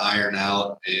things kind of iron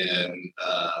out, and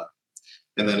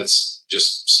then it's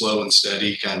just slow and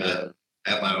steady, kind of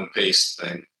at my own pace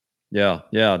thing. Yeah.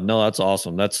 No, that's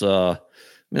awesome. That's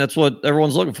that's what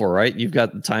everyone's looking for, right? You've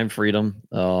got the time freedom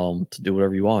to do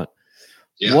whatever you want.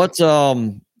 Yeah. What's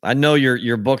I know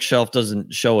your bookshelf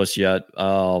doesn't show us yet.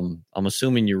 I'm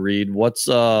assuming you read. What's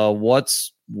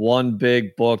one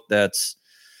big book that's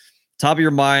top of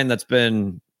your mind that's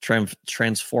been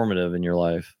transformative in your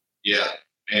life? Yeah,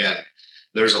 man,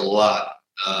 there's a lot.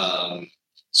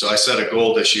 So I set a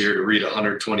goal this year to read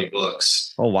 120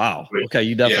 books. Oh, wow. Okay.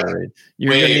 You definitely read.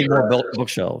 You're going to need more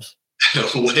bookshelves.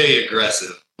 Way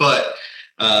aggressive. But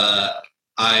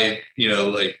I,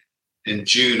 like in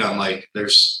June, I'm like,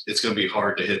 it's going to be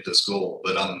hard to hit this goal,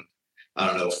 but I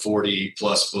don't know, 40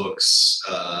 plus books.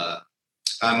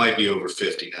 I might be over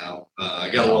 50 now. I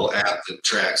got a little app that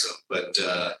tracks them,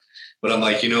 but I'm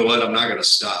like, you know what? I'm not going to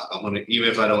stop. I'm going to, even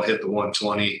if I don't hit the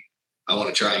 120, I want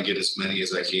to try and get as many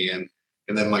as I can.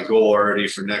 And then my goal already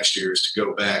for next year is to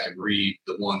go back and read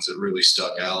the ones that really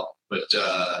stuck out. But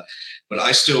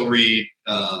I still read.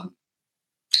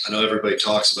 I know everybody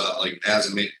talks about like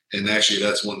As a Man, and actually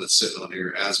that's one that's sitting on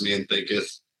here. As a Man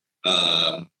Thinketh,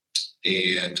 and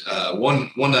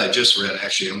one that I just read.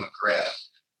 Actually, I'm gonna grab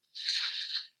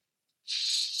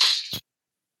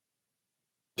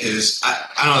is I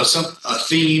don't know a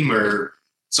theme or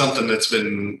something that's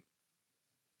been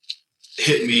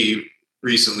hitting me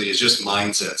recently is just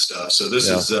mindset stuff. So this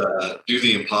is Do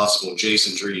the Impossible,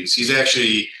 Jason Drees. He's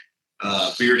actually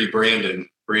Beardy Brandon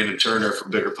Turner from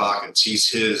Bigger Pockets. He's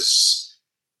his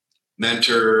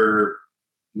mentor,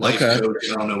 life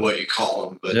coach. I don't know what you call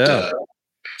him, but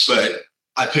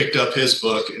I picked up his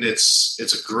book, and it's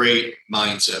a great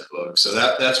mindset book. So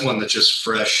that's one that's just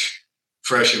fresh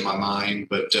in my mind.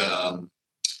 But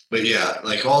yeah,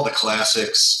 like all the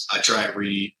classics, I try and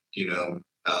read,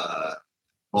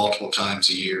 multiple times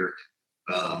a year,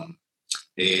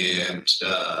 and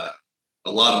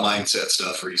a lot of mindset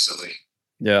stuff recently.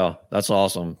 Yeah, that's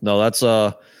awesome. No, that's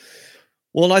well,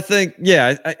 and I think,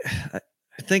 I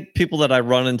think people that I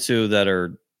run into that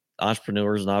are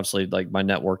entrepreneurs, and obviously like my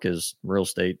network is real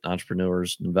estate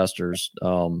entrepreneurs, investors.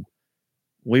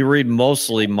 We read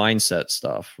mostly mindset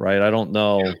stuff, right? I don't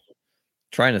know.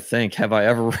 Trying to think, have I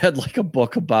ever read like a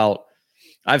book about?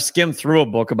 I've skimmed through a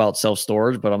book about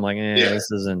self-storage, but I'm like, this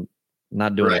isn't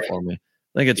not doing it for me.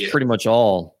 I think it's pretty much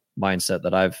all mindset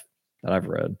that I've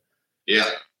read. Yeah.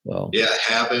 Well, yeah.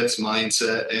 Habits,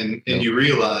 mindset. And you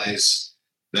realize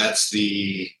that's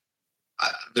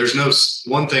there's no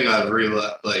one thing I've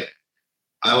realized, like,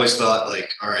 I always thought like,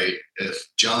 all right, if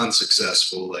John's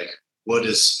successful, like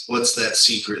what's that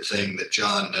secret thing that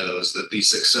John knows that these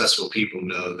successful people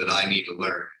know that I need to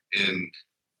learn? And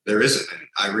there isn't any.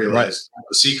 I realized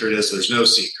the secret is there's no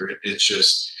secret. It's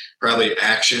just probably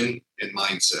action and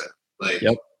mindset. Like,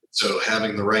 so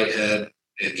having the right head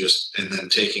and then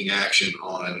taking action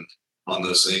on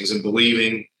those things and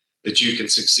believing that you can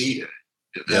succeed in it.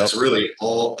 And that's really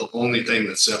the only thing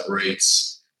that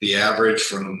separates the average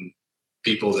from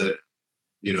people that,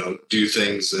 do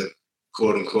things that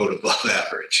quote unquote above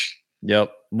average.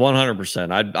 Yep.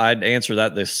 100%. I'd answer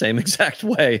that the same exact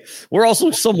way. We're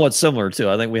also somewhat similar too.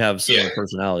 I think we have similar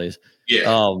personalities.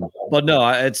 Yeah. But no,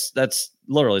 that's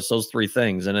literally it's those three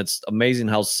things. And it's amazing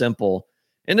how simple,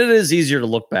 and it is easier to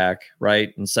look back,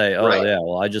 right? And say,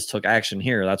 well, I just took action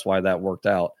here. That's why that worked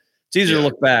out. It's easier to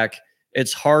look back.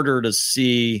 It's harder to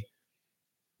see,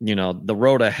 the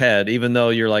road ahead, even though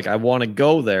you're like, I want to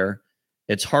go there.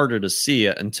 It's harder to see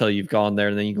it until you've gone there.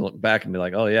 And then you can look back and be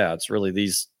like, oh yeah, it's really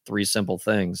these three simple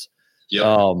things. Yep.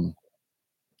 Oh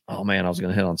man, I was going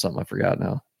to hit on something I forgot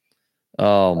now.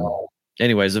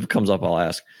 Anyways, if it comes up, I'll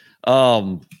ask.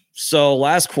 So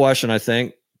last question, I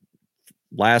think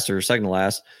last or second to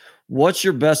last, what's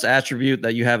your best attribute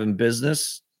that you have in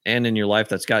business and in your life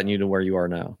that's gotten you to where you are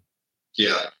now?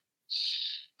 Yeah.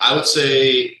 I would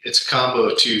say it's a combo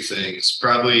of two things,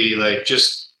 probably like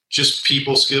just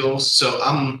people skills. So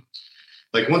I'm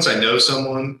like, once I know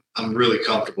someone, I'm really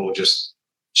comfortable just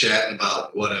chatting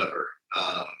about whatever.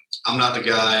 I'm not the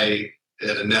guy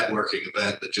at a networking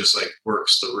event that just like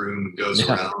works the room and goes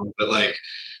around, but like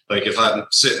if I'm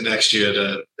sitting next to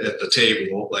you at the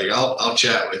table, like I'll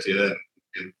chat with you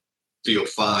and feel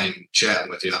fine chatting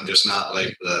with you. I'm just not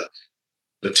like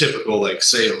the typical like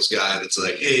sales guy that's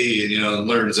like, hey,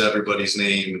 learns everybody's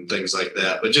name and things like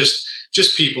that. But just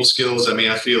people skills. I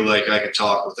mean, I feel like I could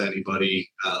talk with anybody,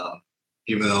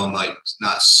 even though I'm like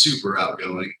not super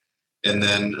outgoing. And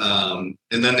then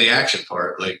the action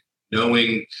part, like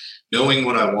knowing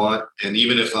what I want. And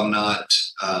even if I'm not,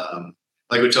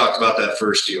 like we talked about that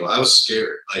first deal, I was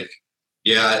scared. Like,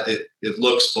 yeah, it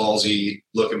looks ballsy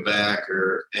looking back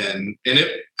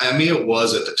it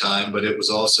was at the time, but it was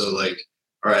also like,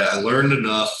 all right, I learned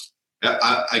enough.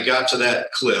 I got to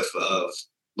that cliff of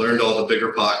learned all the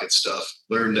Bigger Pocket stuff,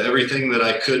 learned everything that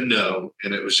I could know.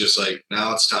 And it was just like,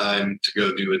 now it's time to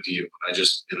go do a deal. I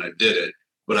did it,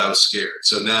 but I was scared.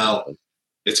 So now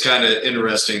it's kind of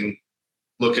interesting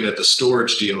looking at the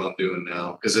storage deal I'm doing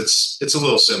now, because it's a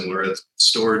little similar.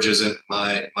 Storage isn't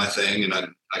my thing, and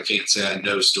I can't say I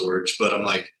know storage, but I'm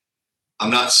like, I'm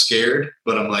not scared,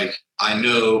 but I'm like, I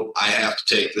know I have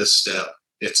to take this step.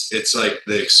 It's like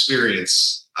the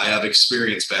experience. I have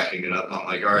experience backing it up. I'm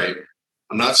like, all right,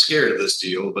 I'm not scared of this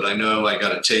deal, but I know I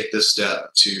got to take this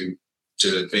step to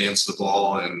advance the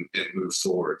ball and move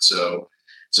forward. So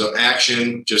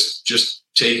action, just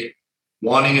take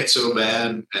wanting it so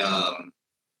bad.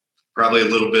 Probably a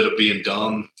little bit of being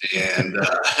dumb and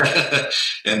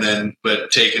and then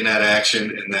but taking that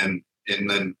action and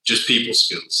then just people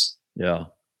skills. Yeah.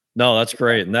 No, that's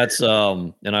great. And that's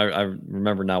and I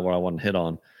remember now what I want to hit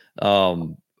on.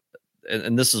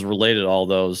 And this is related to all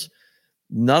those.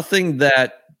 Nothing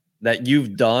that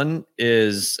you've done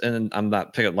is, and I'm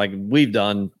not picking like we've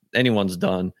done, anyone's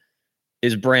done,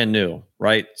 is brand new,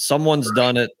 right? Someone's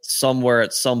done it somewhere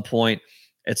at some point.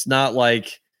 It's not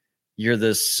like you're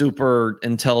this super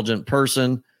intelligent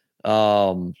person.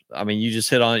 I mean, you just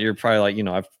hit on it. You're probably like,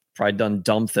 I've probably done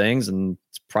dumb things, and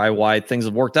it's probably why things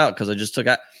have worked out, because I just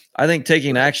I think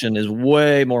taking action is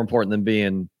way more important than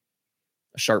being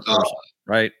a sharp person,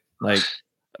 right? Like,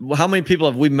 how many people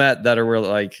have we met that are really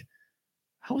like,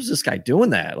 how is this guy doing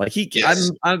that? Like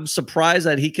I'm surprised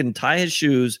that he can tie his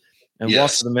shoes and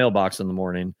walk to the mailbox in the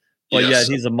morning, but yet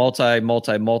he's a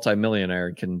multi-millionaire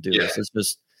and can do this. It's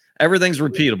just, everything's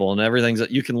repeatable and everything's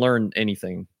that you can learn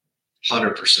anything.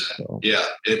 100%. So. Yeah.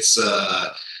 It's,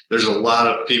 there's a lot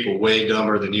of people way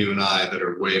dumber than you and I that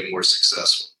are way more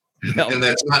successful. And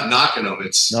that's not knocking them.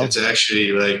 It's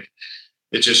actually like,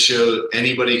 it just shows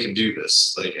anybody can do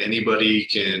this. Like anybody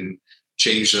can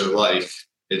change their life.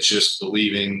 It's just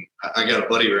believing. I got a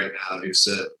buddy right now who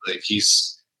said like,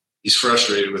 he's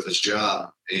frustrated with his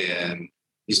job and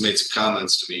he's made some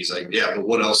comments to me. He's like, yeah, but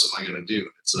what else am I going to do?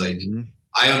 It's like,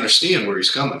 I understand where he's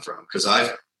coming from, because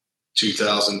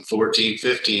 2014,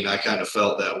 15, I kind of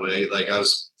felt that way. Like I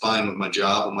was fine with my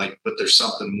job. I'm like, but there's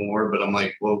something more. But I'm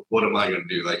like, well, what am I going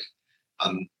to do? Like,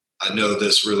 I know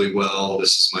this really well.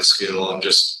 This is my skill. I'm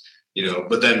just,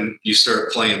 but then you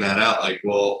start playing that out. Like,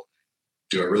 well,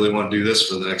 do I really want to do this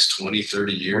for the next 20,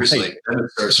 30 years? Right. Like then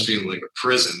it starts feeling like a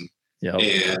prison. Yep.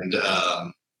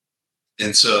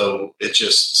 And so it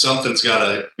just, something's got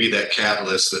to be that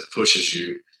catalyst that pushes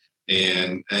you.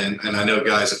 And I know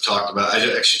guys have talked about, I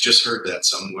actually just heard that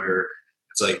somewhere.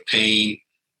 It's like pain,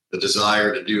 the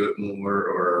desire to do it more,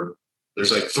 or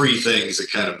there's like 3 things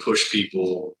that kind of push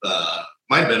people.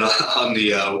 Might have been on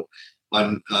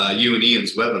you and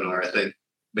Ian's webinar. I think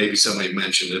maybe somebody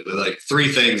mentioned it, but like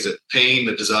 3 things: that pain,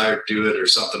 the desire to do it, or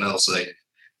something else like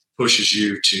pushes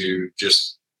you to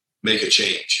just make a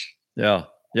change. Yeah.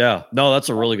 Yeah. No, that's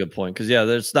a really good point. Cause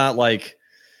there's not like,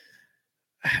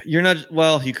 you're not,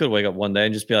 well, you could wake up one day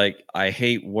and just be like, I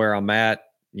hate where I'm at.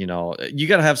 You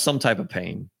got to have some type of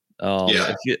pain. We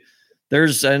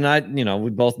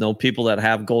both know people that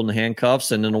have golden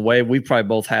handcuffs, and in a way we probably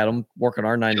both had them working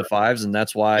our 9 to 5s. And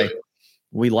that's why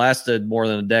we lasted more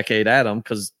than a decade at them,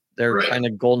 because they're kind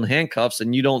of golden handcuffs,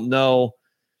 and you don't know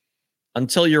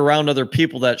until you're around other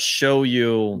people that show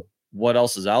you what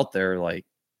else is out there. Like,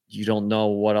 you don't know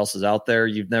what else is out there.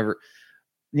 You've never,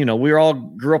 we all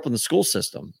grew up in the school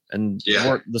system, and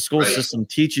the school system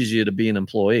teaches you to be an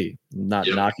employee, not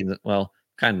knocking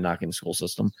kind of knocking the school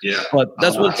system. Yeah. But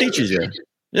that's what it teaches you.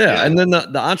 Yeah. And then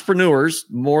the entrepreneurs,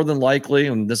 more than likely,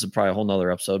 and this is probably a whole nother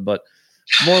episode, but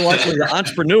more likely the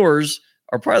entrepreneurs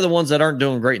are probably the ones that aren't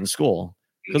doing great in school,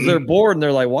 because they're bored and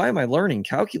they're like, why am I learning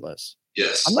calculus?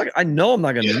 Yes. I know I'm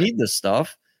not going to need this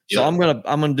stuff. So I'm going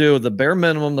to do the bare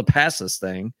minimum to pass this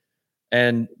thing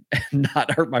and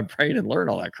not hurt my brain and learn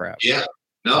all that crap. Yeah.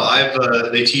 No,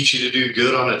 they teach you to do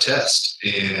good on a test,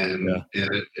 and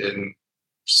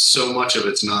so much of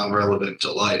it's non-relevant to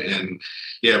life. And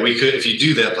we could, if you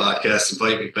do that podcast,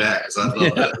 invite me back, because I'd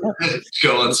love to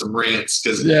go on some rants.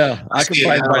 Because I could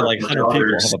probably invite like 100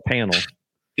 people, have a panel.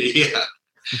 Yeah.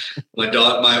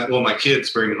 My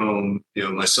kids bring home,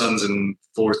 my son's in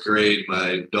 4th grade,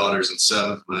 my daughter's in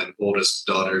 7th, my oldest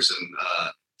daughter's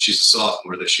she's a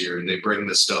sophomore this year, and they bring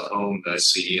this stuff home that I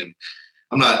see, and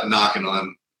I'm not knocking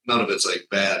on, none of it's like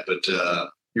bad, but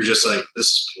you're just like, this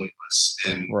is pointless.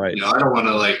 And I don't want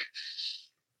to like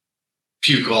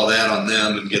puke all that on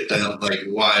them and get them like,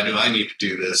 why do I need to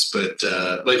do this? But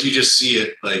you just see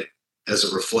it like as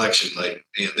a reflection, like,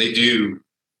 man, they do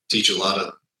teach a lot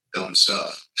of dumb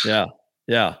stuff. Yeah.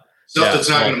 Stuff that's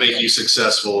not going to make you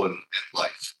successful in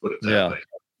life. Put it that way.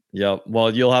 Yeah.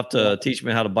 Well, you'll have to teach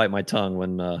me how to bite my tongue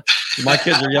when my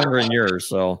kids are younger than yours.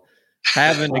 So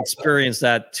haven't experienced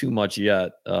that too much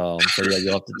yet. So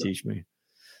you'll have to teach me.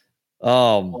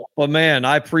 But man,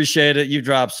 I appreciate it. You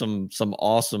dropped some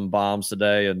awesome bombs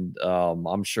today, and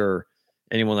I'm sure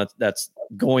anyone that's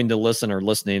going to listen or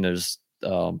listening is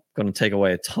going to take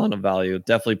away a ton of value.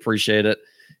 Definitely appreciate it.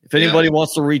 If anybody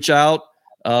wants to reach out,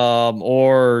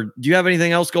 or do you have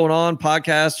anything else going on,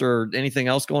 podcast or anything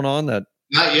else going on that?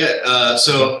 Not yet.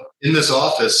 So in this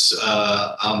office,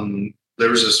 there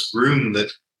was this room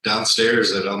that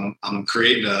downstairs that I'm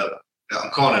creating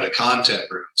I'm calling it a content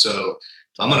room. So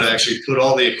I'm going to actually put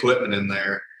all the equipment in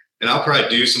there, and I'll probably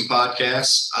do some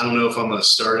podcasts. I don't know if I'm going to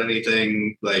start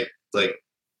anything like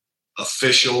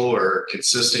official or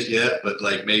consistent yet, but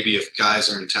like maybe if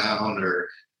guys are in town or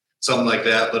something like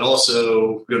that, but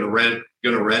also going to rent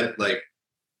like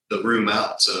the room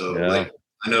out. So like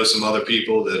I know some other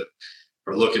people that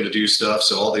are looking to do stuff.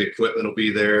 So all the equipment will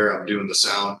be there. I'm doing the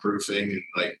soundproofing, and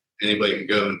like anybody can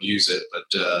go and use it. But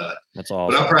that's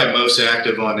awesome. But I'm probably most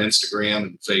active on Instagram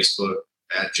and Facebook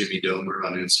at Jimmy Domer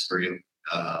on Instagram.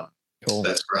 Cool.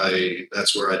 That's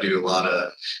where I do a lot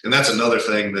of, and that's another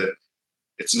thing that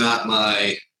it's not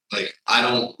I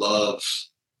don't love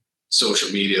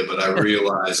social media, but I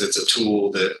realize it's a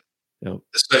tool that,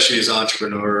 especially as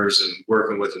entrepreneurs and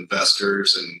working with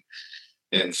investors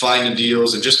and finding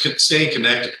deals and just staying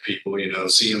connected to people,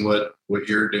 seeing what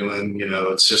you're doing,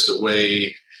 it's just a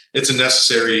way, it's a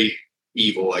necessary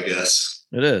evil, I guess.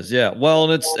 It is. Yeah. Well,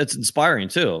 and it's inspiring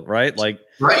too, right? Like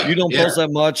you don't post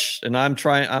that much, and I'm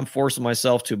forcing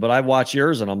myself to, but I watch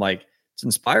yours and I'm like, it's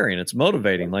inspiring. It's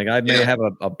motivating. Like I may have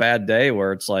a bad day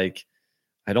where it's like,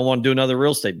 I don't want to do another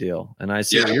real estate deal. And I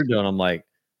see what you're doing. I'm like,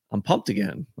 I'm pumped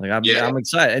again. Like I'm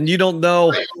excited. And you don't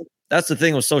know, that's the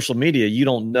thing with social media. You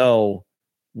don't know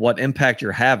what impact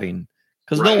you're having,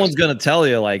 because no one's going to tell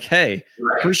you like, hey,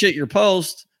 appreciate your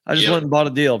post. I just went and bought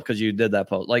a deal because you did that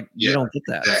post. Like you don't get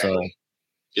that. Exactly.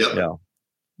 So yeah,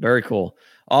 very cool.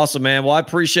 Awesome, man. Well, I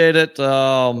appreciate it.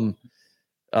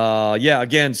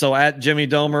 Again, so at Jimmy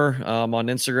Domer on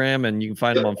Instagram, and you can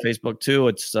find him on Facebook too.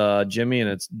 It's Jimmy, and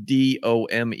it's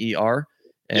Domer.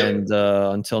 And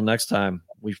until next time,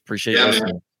 we appreciate you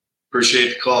listening. Man.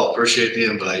 Appreciate the call. Appreciate the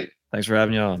invite. Thanks for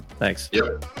having you on. Thanks.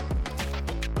 Yep.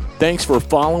 Thanks for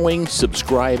following,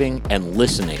 subscribing, and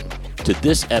listening to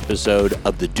this episode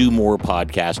of the Do More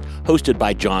podcast hosted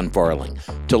by John Farling.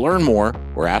 To learn more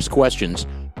or ask questions,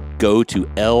 go to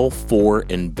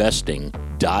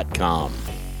l4investing.com.